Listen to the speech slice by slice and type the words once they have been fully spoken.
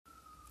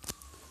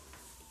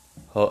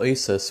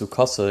Ha'isa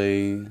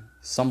sukkasei,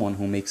 someone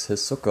who makes his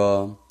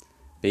sukkah,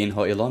 bein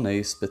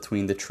ha'ilanes,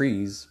 between the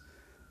trees.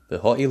 The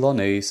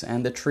ha'ilanes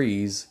and the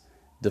trees,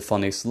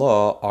 defanes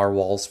law, are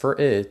walls for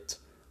it.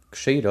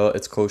 Ksheda,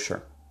 it's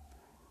kosher.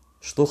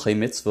 Shluchei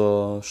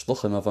mitzvah,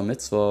 shluchim of a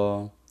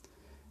mitzvah.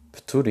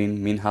 Pturin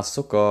min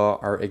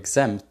ha-sukkah, are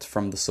exempt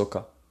from the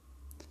sukkah.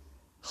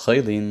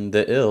 Chaylin,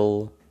 the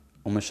ill,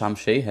 umesham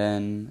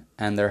shehen,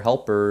 and their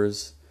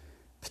helpers,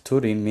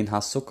 pturin min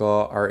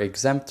ha-sukkah, are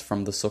exempt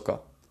from the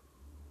sukkah.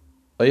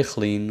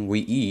 Eichlin, we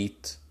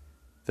eat,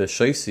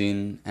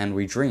 v'shoisin, and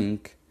we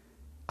drink,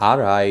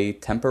 arai,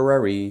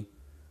 temporary,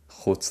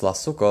 chutz la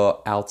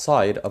sukkah,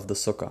 outside of the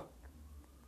sukkah.